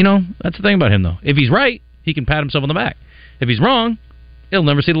butt. You know, that's the thing about him, though. If he's right, he can pat himself on the back. If he's wrong, he'll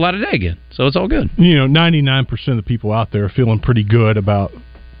never see the light of day again. So it's all good. 99% of the people out there are feeling pretty good about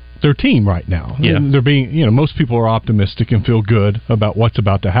their team right now. Yeah. And they're being, most people are optimistic and feel good about what's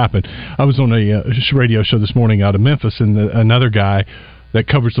about to happen. I was on a radio show this morning out of Memphis, and another guy that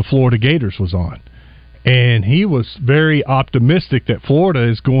covers the Florida Gators was on. And he was very optimistic that Florida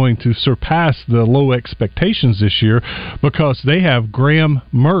is going to surpass the low expectations this year because they have Graham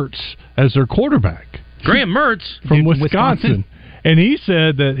Mertz as their quarterback. Graham Mertz? From Wisconsin. And he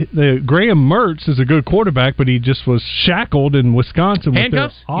said that Graham Mertz is a good quarterback, but he just was shackled in Wisconsin with their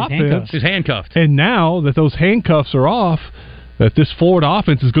offense. He's handcuffed. And now that those handcuffs are off, that this Florida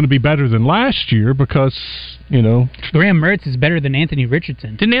offense is going to be better than last year because, Graham Mertz is better than Anthony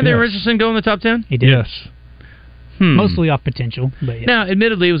Richardson. Didn't Anthony Richardson go in the top 10? He did. Yes. Mostly off potential. But yeah. Now,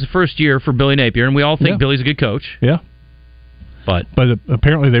 admittedly, it was the first year for Billy Napier, and we all think Billy's a good coach. Yeah. But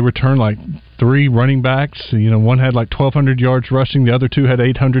apparently they returned like 3 running backs. One had like 1,200 yards rushing. The other 2 had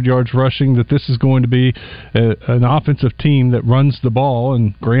 800 yards rushing. That this is going to be an offensive team that runs the ball,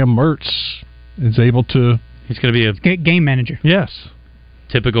 and Graham Mertz is able to... He's going to be a game manager. Yes.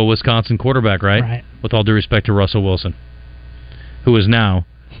 Typical Wisconsin quarterback, right? Right. With all due respect to Russell Wilson, who is now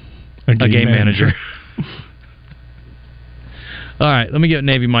a game manager. All right, let me get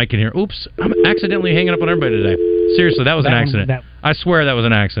Navy Mike in here. Oops, I'm accidentally hanging up on everybody today. Seriously, that was an accident. I swear that was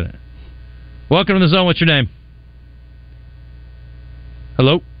an accident. Welcome to the Zone. What's your name?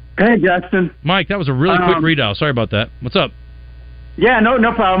 Hello? Hey, Justin. Mike, that was a really quick redial. Sorry about that. What's up? Yeah,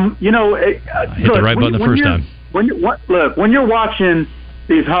 no problem. I hit the right button the first time. When you're watching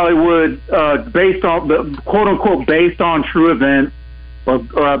these Hollywood based on the quote unquote based on true events or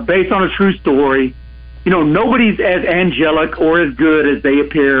based on a true story, nobody's as angelic or as good as they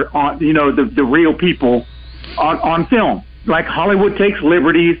appear on the real people on film. Like Hollywood takes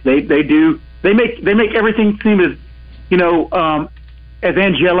liberties. They make everything seem as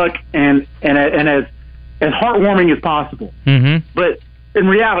angelic and as heartwarming as possible. Mm-hmm. But in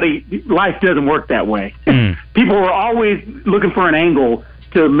reality, life doesn't work that way. People are always looking for an angle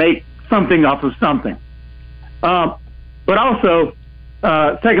to make something off of something. But also,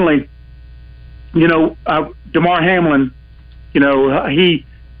 secondly, Damar Hamlin, he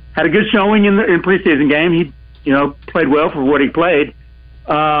had a good showing in preseason game. He, played well for what he played.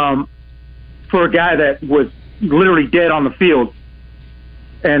 For a guy that was literally dead on the field,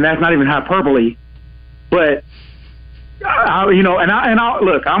 and that's not even hyperbole. But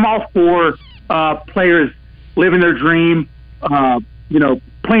look, I'm all for players living their dream, playing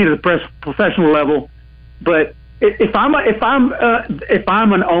at the professional level. But if I'm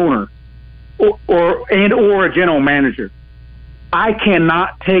an owner or a general manager, I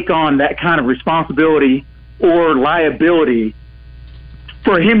cannot take on that kind of responsibility or liability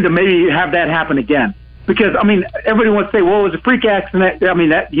for him to maybe have that happen again. Because, everybody wants to say, well, it was a freak accident.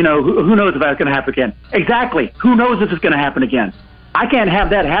 Who knows if that's going to happen again? Exactly. Who knows if it's going to happen again? I can't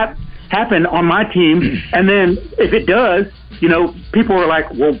have that happen on my team. And then if it does, people are like,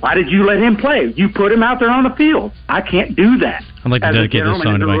 well, why did you let him play? You put him out there on the field. I can't do that. I'd like to dedicate this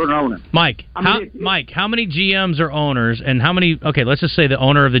song to Mike. Mike, how many GMs are owners, and how many? Okay, let's just say the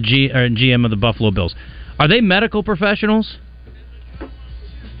owner of the GM of the Buffalo Bills. Are they medical professionals?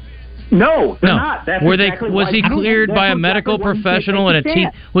 No, they're not. That's was he cleared by a medical professional and a team?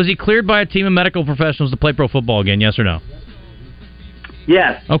 Was he cleared by a team of medical professionals to play pro football again? Yes or no?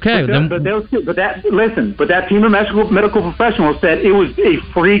 Yes. Okay. But that team of medical professionals said it was a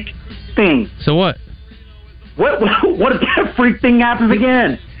freak thing. So what? What if that freak thing happens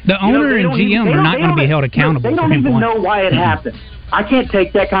again? The owner and GM are not going to be held accountable. They don't even know why it happened. I can't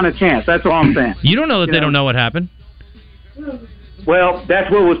take that kind of chance. That's all I'm saying. You don't know that they don't know what happened. Well,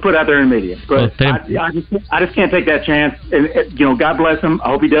 that's what was put out there in the media. But I just can't take that chance. And God bless him. I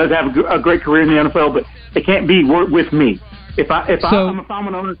hope he does have a great career in the NFL. But it can't be with me. If I'm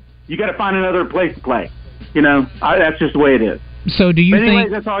an owner, you got to find another place to play. That's just the way it is. So do you anyways,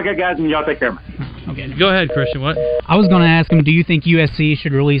 think? That's all I got, guys, and y'all take care of me. Okay. Go ahead, Christian. What? I was going to ask him. Do you think USC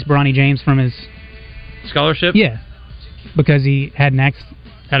should release Bronny James from his scholarship? Yeah, because he had an accident.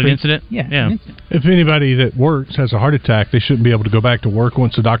 Had an incident? Yeah. If anybody that works has a heart attack, they shouldn't be able to go back to work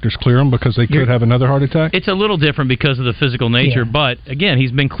once the doctors clear them because they could have another heart attack? It's a little different because of the physical nature, but again,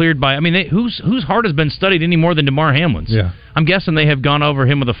 he's been cleared by... whose heart has been studied any more than Damar Hamlin's? Yeah. I'm guessing they have gone over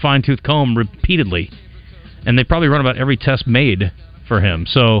him with a fine-tooth comb repeatedly, and they probably run about every test made for him.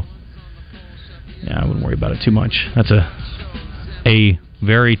 So, yeah, I wouldn't worry about it too much. That's a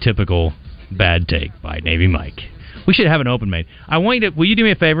very typical bad take by Navy Mike. We should have an open mate. I want you to. Will you do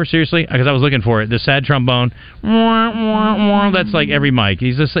me a favor, seriously? Because I was looking for it. The sad trombone. That's like every mic.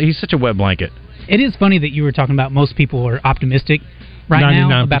 He's such a wet blanket. It is funny that you were talking about most people are optimistic right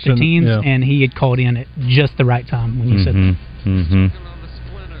now about the teams, and he had called in at just the right time when you said that. Mm-hmm.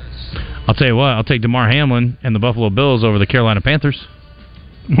 I'll tell you what. I'll take Damar Hamlin and the Buffalo Bills over the Carolina Panthers.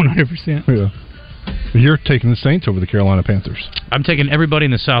 100%. Yeah. You're taking the Saints over the Carolina Panthers. I'm taking everybody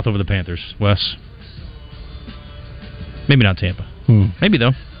in the South over the Panthers, Wes. Maybe not Tampa. Maybe,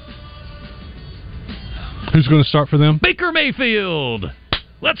 though. Who's going to start for them? Baker Mayfield.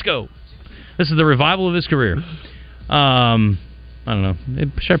 Let's go. This is the revival of his career. I don't know.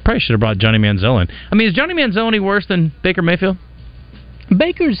 I probably should have brought Johnny Manziel in. Is Johnny Manziel any worse than Baker Mayfield?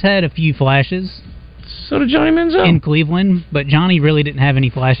 Baker's had a few flashes. So did Johnny Manziel. In Cleveland, but Johnny really didn't have any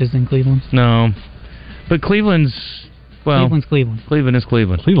flashes in Cleveland. No. But Cleveland's Cleveland. Cleveland is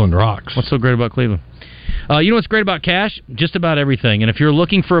Cleveland. Cleveland rocks. What's so great about Cleveland? You know what's great about Cash? Just about everything. And if you're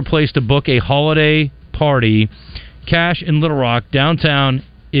looking for a place to book a holiday party, Cash in Little Rock, downtown,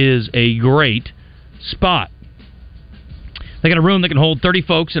 is a great spot. They got a room that can hold 30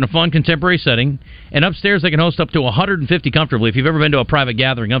 folks in a fun contemporary setting, and upstairs they can host up to 150 comfortably. If you've ever been to a private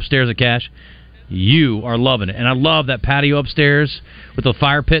gathering upstairs at Cash, you are loving it. And I love that patio upstairs with the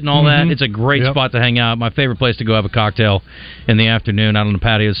fire pit and all that. It's a great spot to hang out. My favorite place to go have a cocktail in the afternoon out on the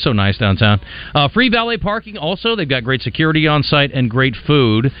patio. It's so nice downtown. Free valet parking also. They've got great security on site and great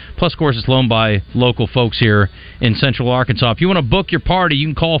food. Plus, of course, it's loaned by local folks here in Central Arkansas. If you want to book your party, you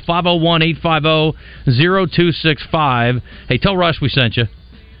can call 501-850-0265. Hey, tell Rush we sent you.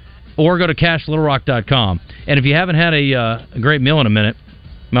 Or go to CashLittleRock.com. And if you haven't had a great meal in a minute,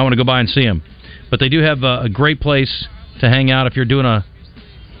 you might want to go by and see them. But they do have a great place to hang out if you're doing a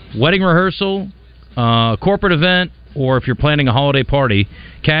wedding rehearsal, a corporate event, or if you're planning a holiday party.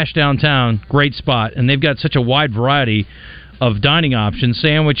 Cash downtown, great spot. And they've got such a wide variety of dining options,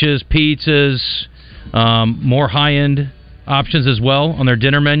 sandwiches, pizzas, more high-end options as well on their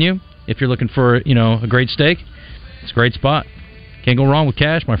dinner menu. If you're looking for, a great steak, it's a great spot. Can't go wrong with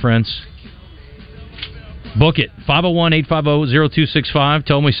Cash, my friends. Book it. 501-850-0265.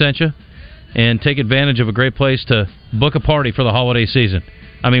 Tell them we sent you. And take advantage of a great place to book a party for the holiday season.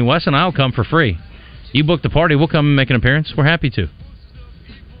 I mean, Wes and I will come for free. You book the party, we'll come and make an appearance. We're happy to.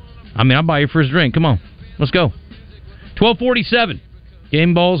 I mean, I'll buy your first drink. Come on. Let's go. 12:47.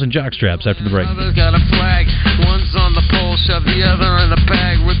 Game balls and jock straps after the break. Others got a flag. One's on the pole, shove the other in a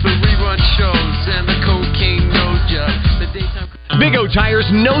bag with the rerun shows and the cocaine knows ya. The daytime... Big O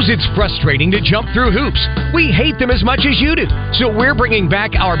Tires knows it's frustrating to jump through hoops. We hate them as much as you do. So we're bringing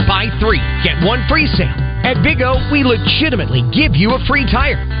back our buy 3, get 1 free sale. At Big O, we legitimately give you a free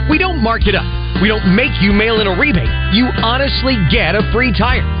tire. We don't mark it up. We don't make you mail in a rebate. You honestly get a free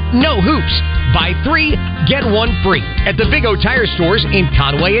tire. No hoops. Buy 3, get 1 free at the Big O Tire stores in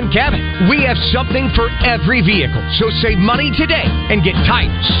Conway and Cabot. We have something for every vehicle. So save money today and get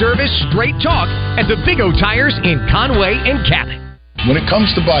tires, service, straight talk at the Big O Tires in Conway and Cabot. When it comes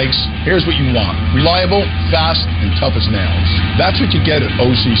to bikes, here's what you want. Reliable, fast, and tough as nails. That's what you get at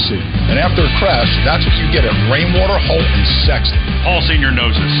OCC. And after a crash, that's what you get at Rainwater, Holt, and Sexton. Paul Sr.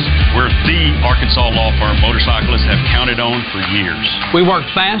 knows us. We're the Arkansas law firm motorcyclists have counted on for years. We work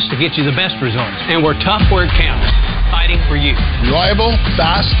fast to get you the best results, and we're tough where it counts. Fighting for you. Reliable,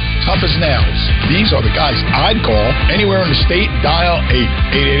 fast, tough as nails. These are the guys I'd call anywhere in the state. Dial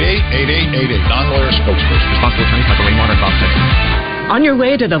 888-8888. Non-lawyer spokesperson. Responsible attorney, Michael Rainwater, Bob Sexton. On your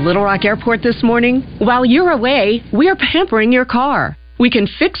way to the Little Rock Airport this morning? While you're away, we're pampering your car. We can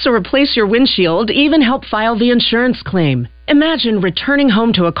fix or replace your windshield, even help file the insurance claim. Imagine returning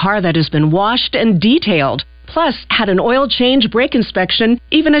home to a car that has been washed and detailed, plus had an oil change, brake inspection,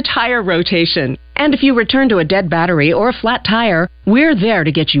 even a tire rotation. And if you return to a dead battery or a flat tire, we're there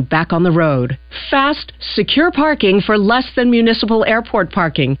to get you back on the road. Fast, secure parking for less than municipal airport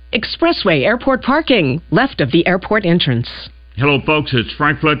parking. Expressway airport parking, left of the airport entrance. Hello, folks. It's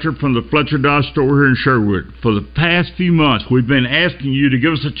Frank Fletcher from the Fletcher Dodge store here in Sherwood. For the past few months, we've been asking you to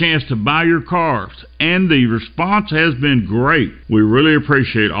give us a chance to buy your cars, and the response has been great. We really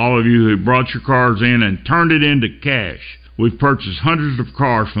appreciate all of you who brought your cars in and turned it into cash. We've purchased hundreds of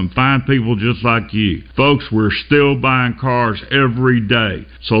cars from fine people just like you. Folks, we're still buying cars every day.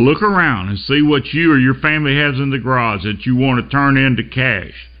 So look around and see what you or your family has in the garage that you want to turn into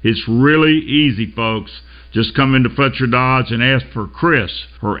cash. It's really easy, folks. Just come into Fletcher Dodge and ask for Chris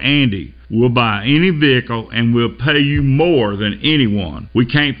or Andy. We'll buy any vehicle and we'll pay you more than anyone. We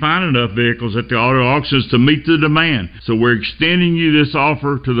can't find enough vehicles at the auto auctions to meet the demand, so we're extending you this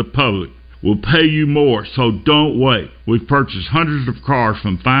offer to the public. We'll pay you more, so don't wait. We've purchased hundreds of cars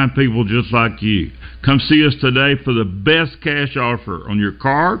from fine people just like you. Come see us today for the best cash offer on your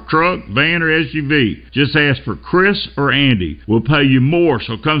car, truck, van, or SUV. Just ask for Chris or Andy. We'll pay you more,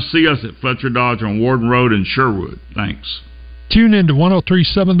 so come see us at Fletcher Dodge on Warden Road in Sherwood. Thanks. Tune in to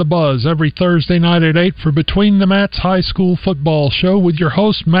 103.7 The Buzz every Thursday night at 8 for Between the Mats High School Football Show with your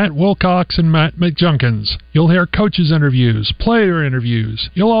hosts Matt Wilcox and Matt McJunkins. You'll hear coaches' interviews, player interviews.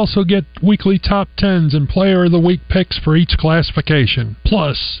 You'll also get weekly top 10s and player of the week picks for each classification.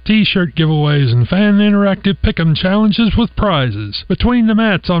 Plus, t-shirt giveaways and fan interactive pick'em challenges with prizes. Between the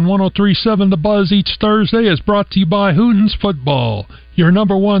Mats on 103.7 The Buzz each Thursday is brought to you by Hootens Football, your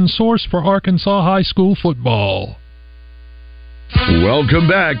number one source for Arkansas high school football. Welcome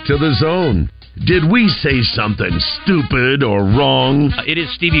back to The Zone. Did we say something stupid or wrong? It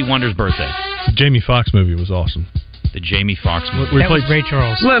is Stevie Wonder's birthday. The Jamie Foxx movie was awesome. The Jamie Foxx movie. That was Ray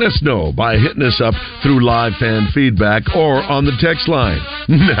Charles. Let us know by hitting us up through live fan feedback or on the text line.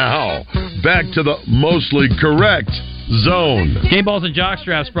 Now, back to the mostly correct zone. Game Balls and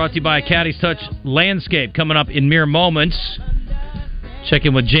Jockstraps brought to you by Caddy's Touch Landscape. Coming up in mere moments. Check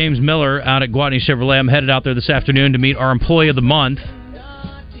in with James Miller out at Gwatney Chevrolet. I'm headed out there this afternoon to meet our Employee of the Month.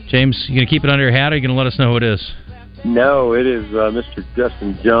 James, you going to keep it under your hat, or are you going to let us know who it is? No, it is Mr.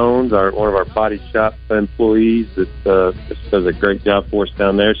 Justin Jones, one of our body shop employees that just does a great job for us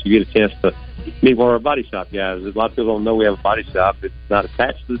down there. So you get a chance to meet one of our body shop guys. A lot of people don't know we have a body shop. It's not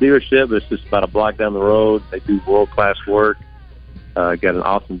attached to the dealership, but it's just about a block down the road. They do world-class work. Got an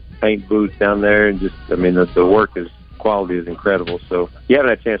awesome paint booth down there, and just, I mean, the work is, quality is incredible. So if you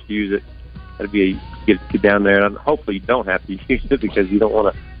haven't had a chance to use it, that'd be get down there. And hopefully you don't have to use it because you don't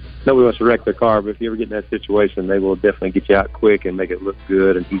want to. Nobody wants to wreck their car, but if you ever get in that situation, they will definitely get you out quick and make it look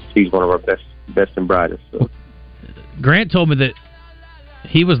good. And he's one of our best and brightest. So. Grant told me that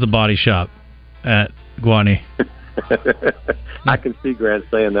he was the body shop at Gwatney. I can see Grant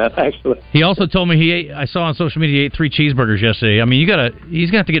saying that, actually. He also told me I saw on social media he ate 3 cheeseburgers yesterday. I mean, he's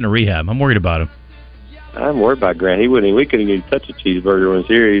gonna have to get in a rehab. I'm worried about him. I'm worried about Grant. We couldn't even touch a cheeseburger when he's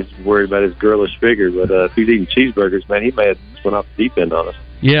here. He's worried about his girlish figure. But if he's eating cheeseburgers, man, he may have just went off the deep end on us.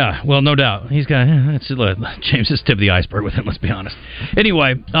 Yeah, well, no doubt. He's got James's tip of the iceberg with him, let's be honest.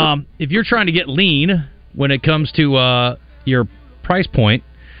 Anyway, if you're trying to get lean when it comes to your price point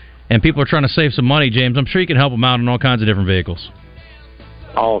and people are trying to save some money, James, I'm sure you can help them out on all kinds of different vehicles.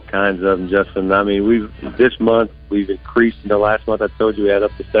 All kinds of them, Justin. I mean, this month we've increased. Last month I told you we had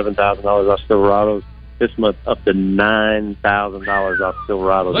up to $7,000 off Silverados. This month up to $9,000 off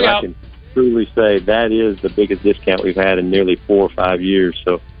Silverados. Look out. I can truly say that is the biggest discount we've had in nearly 4 or 5 years.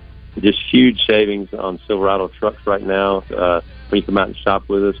 So just huge savings on Silverado trucks right now when you come out and shop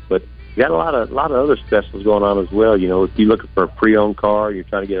with us. But we got a lot of other specials going on as well. You know, if you're looking for a pre-owned car, you're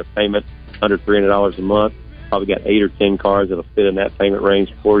trying to get a payment under $300 a month, probably got 8 or 10 cars that'll fit in that payment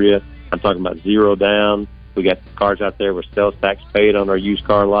range for you. I'm talking about zero down. We got cars out there with sales tax paid on our used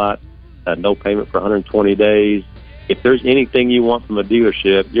car lot, no payment for 120 days. If there's anything you want from a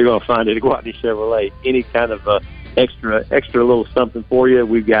dealership, you're going to find it at Gwatney Chevrolet. Any kind of extra little something for you,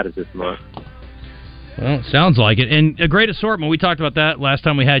 we've got it this month. Well, it sounds like it. And a great assortment. We talked about that last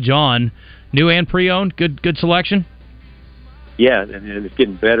time we had John. New and pre-owned, good selection? Yeah, and it's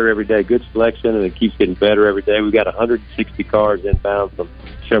getting better every day. Good selection, and it keeps getting better every day. We've got 160 cars inbound from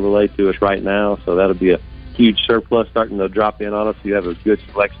Chevrolet to us right now, so that'll be a huge surplus starting to drop in on us. You have a good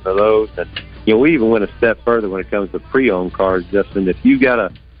selection of those. And you know, we even went a step further when it comes to pre-owned cars, Justin. If you got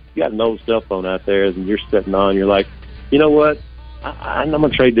an old cell phone out there and you're sitting on, you're like, you know what? I'm going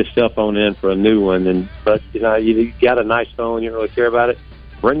to trade this cell phone in for a new one. But you know, you got a nice phone, you don't really care about it.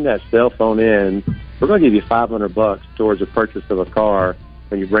 Bring that cell phone in. We're going to give you $500 towards the purchase of a car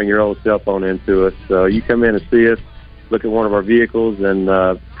when you bring your old cell phone into us. So you come in and see us, look at one of our vehicles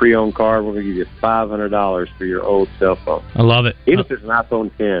and pre-owned car. We're going to give you $500 for your old cell phone. I love it. Even if it's an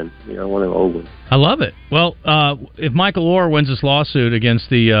iPhone 10, you know, one of the old ones. I love it. Well, if Michael Orr wins this lawsuit against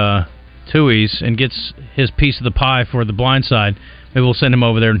the Tuohys and gets his piece of the pie for The Blind Side, maybe we'll send him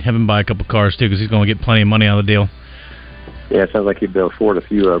over there and have him buy a couple cars too, because he's going to get plenty of money out of the deal. Yeah, it sounds like he'd be able to afford a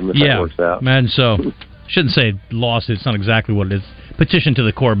few of them if that works out. Man, so shouldn't say lawsuit. It's not exactly what it is. Petition to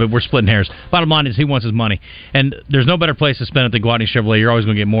the court, but we're splitting hairs. Bottom line is he wants his money. And there's no better place to spend it than Gwatney Chevrolet. You're always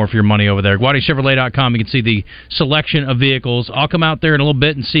going to get more for your money over there. GwatneyChevrolet.com. You can see the selection of vehicles. I'll come out there in a little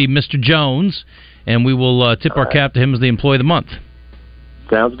bit and see Mr. Jones, and we will tip our cap to him as the Employee of the Month.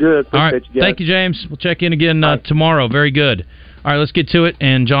 Sounds good. All right. Thank you, James. We'll check in again tomorrow. Very good. All right, let's get to it.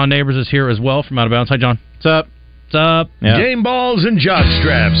 And John Neighbors is here as well from Out of Bounds. Hi, John. What's up? What's up? Yeah. Game Balls and Jock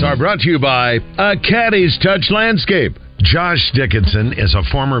Straps are brought to you by A Caddy's Touch Landscape. Josh Dickinson is a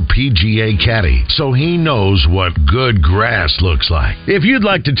former PGA caddy, so he knows what good grass looks like. If you'd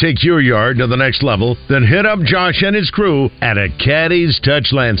like to take your yard to the next level, then hit up Josh and his crew at A Caddy's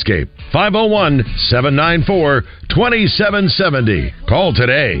Touch Landscape. 501-794-2770. Call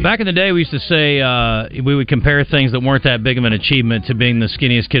today. Back in the day, we used to say we would compare things that weren't that big of an achievement to being the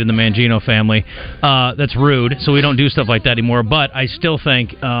skinniest kid in the Mangino family. That's rude, so we don't do stuff like that anymore. But I still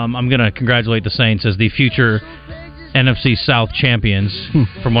think I'm going to congratulate the Saints as the future NFC South champions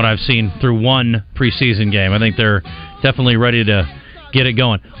from what I've seen through one preseason game. I think they're definitely ready to get it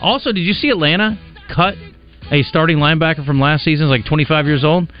going. Also, did you see Atlanta cut a starting linebacker from last season? He's like 25 years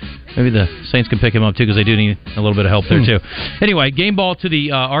old. Maybe the Saints can pick him up, too, because they do need a little bit of help there, too. Anyway, game ball to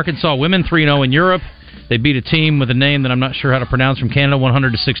the Arkansas women, 3-0 in Europe. They beat a team with a name that I'm not sure how to pronounce from Canada,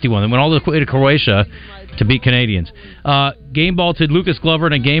 100-61. They went all the way to Croatia to beat Canadians. Game ball to Lucas Glover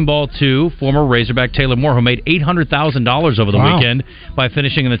and a game ball to former Razorback Taylor Moore, who made $800,000 over the weekend by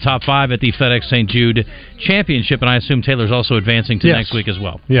finishing in the top 5 at the FedEx St. Jude Championship. And I assume Taylor's also advancing to next week as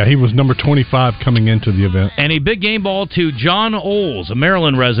well. Yeah, he was number 25 coming into the event. And a big game ball to John Oles, a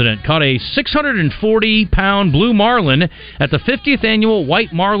Maryland resident, caught a 640-pound blue marlin at the 50th annual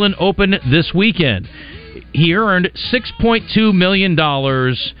White Marlin Open this weekend. He earned $6.2 million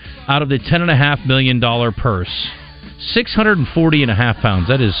out of the $10.5 million purse. 640.5 pounds.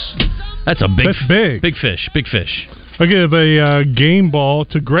 That's a big fish. I give a game ball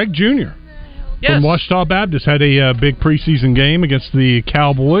to Greg Jr. From Ouachita Baptist. Had a big preseason game against the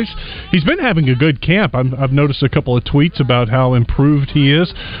Cowboys. He's been having a good camp. I've noticed a couple of tweets about how improved he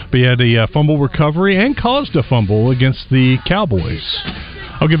is. But he had a fumble recovery and caused a fumble against the Cowboys.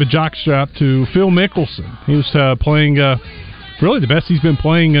 I'll give a jockstrap to Phil Mickelson. He was playing really the best he's been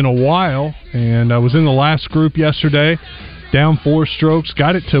playing in a while, and I was in the last group yesterday, down 4 strokes,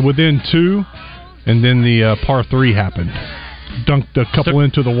 got it to within 2, and then the par 3 happened. Dunked a couple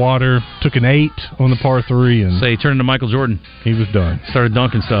into the water, took an 8 on the par 3, and he turned into Michael Jordan. He was done. Started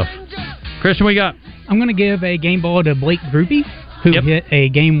dunking stuff. Christian, what you got? I'm going to give a game ball to Blake Groupie, who hit a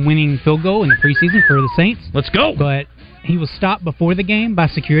game-winning field goal in the preseason for the Saints. Let's go! But he was stopped before the game by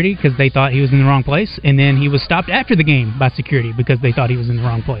security because they thought he was in the wrong place, and then he was stopped after the game by security because they thought he was in the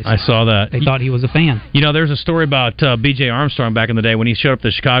wrong place. I saw that. They thought he was a fan. You know, there's a story about B.J. Armstrong back in the day when he showed up at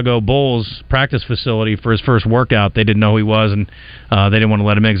the Chicago Bulls practice facility for his first workout. They didn't know who he was, and they didn't want to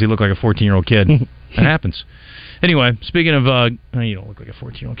let him in because he looked like a 14-year-old kid. It happens. Anyway, speaking of, you don't look like a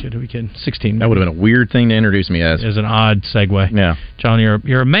 14-year-old kid. Who are we kidding? 16. That would have been a weird thing to introduce me as. It's an odd segue. Yeah. John,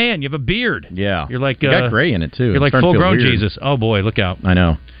 you're a man. You have a beard. Yeah. You're like... You got gray in it, too. You're like full-grown Jesus. Oh, boy, look out. I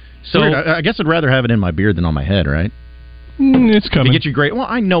know. So I guess I'd rather have it in my beard than on my head, right? It's coming. To get you gray. Well,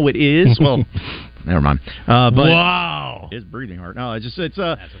 I know it is. Well... Never mind. But wow, it's breathing hard. No, it's just that's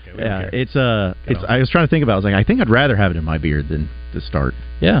okay. I was trying to think about. I was like, I think I'd rather have it in my beard than to start.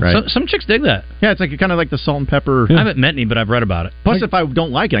 Yeah, right? Some chicks dig that. Yeah, it's like kind of like the salt and pepper. I haven't met any, but I've read about it. Plus, if I don't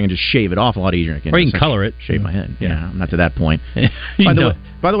like it, I can just shave it off a lot easier. Or you can color it, shave my head. Yeah, I'm not to that point. By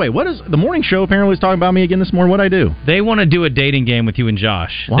the way, what is the morning show? Apparently, was talking about me again this morning. What'd I do? They want to do a dating game with you and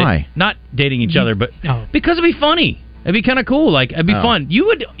Josh. Why? Not dating each other, but because it'd be funny. It'd be kind of cool. Like, it'd be fun. You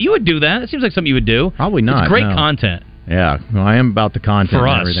would do that. It seems like something you would do. Probably not. It's great content. Yeah, well, I am about the content for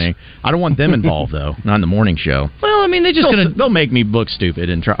and us. Everything. I don't want them involved though. Not in the morning show. Well, I mean, they'll make me look stupid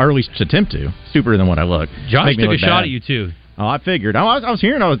and try, or at least attempt to. Stupider than what I look. Josh took a shot at you too. Oh, I figured. I was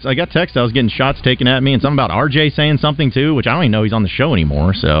hearing. I got text. I was getting shots taken at me, and something about RJ saying something too, which I don't even know he's on the show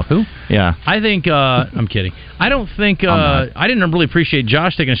anymore. So who? Yeah, I think. I'm kidding. I don't think. I didn't really appreciate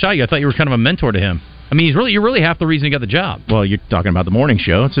Josh taking a shot at you. I thought you were kind of a mentor to him. I mean, you're really half the reason he got the job. Well, you're talking about the morning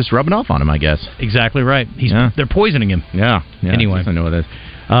show. It's just rubbing off on him, I guess. Exactly right. They're poisoning him. Yeah. Anyway, I know what it is.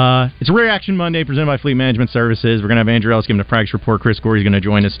 It's a Reaction Monday presented by Fleet Management Services. We're going to have Andrew Ellis giving a practice report. Chris Gorey's going to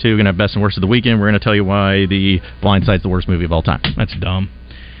join us, too. We're going to have Best and Worst of the Weekend. We're going to tell you why The Blind Side's the worst movie of all time. That's dumb.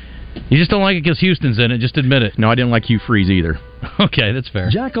 You just don't like it because Houston's in it. Just admit it. No, I didn't like Hugh Freeze either. Okay, that's fair.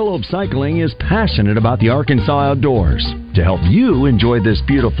 Jackalope Cycling is passionate about the Arkansas outdoors. To help you enjoy this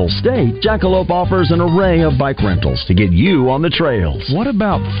beautiful state, Jackalope offers an array of bike rentals to get you on the trails. What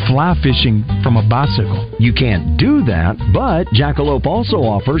about fly fishing from a bicycle? You can't do that, but Jackalope also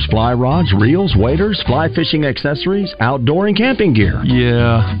offers fly rods, reels, waders, fly fishing accessories, outdoor and camping gear.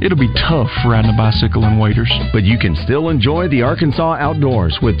 Yeah, it'll be tough riding a bicycle and waders. But you can still enjoy the Arkansas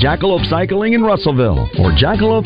outdoors with Jackalope Cycling in Russellville or Jackalope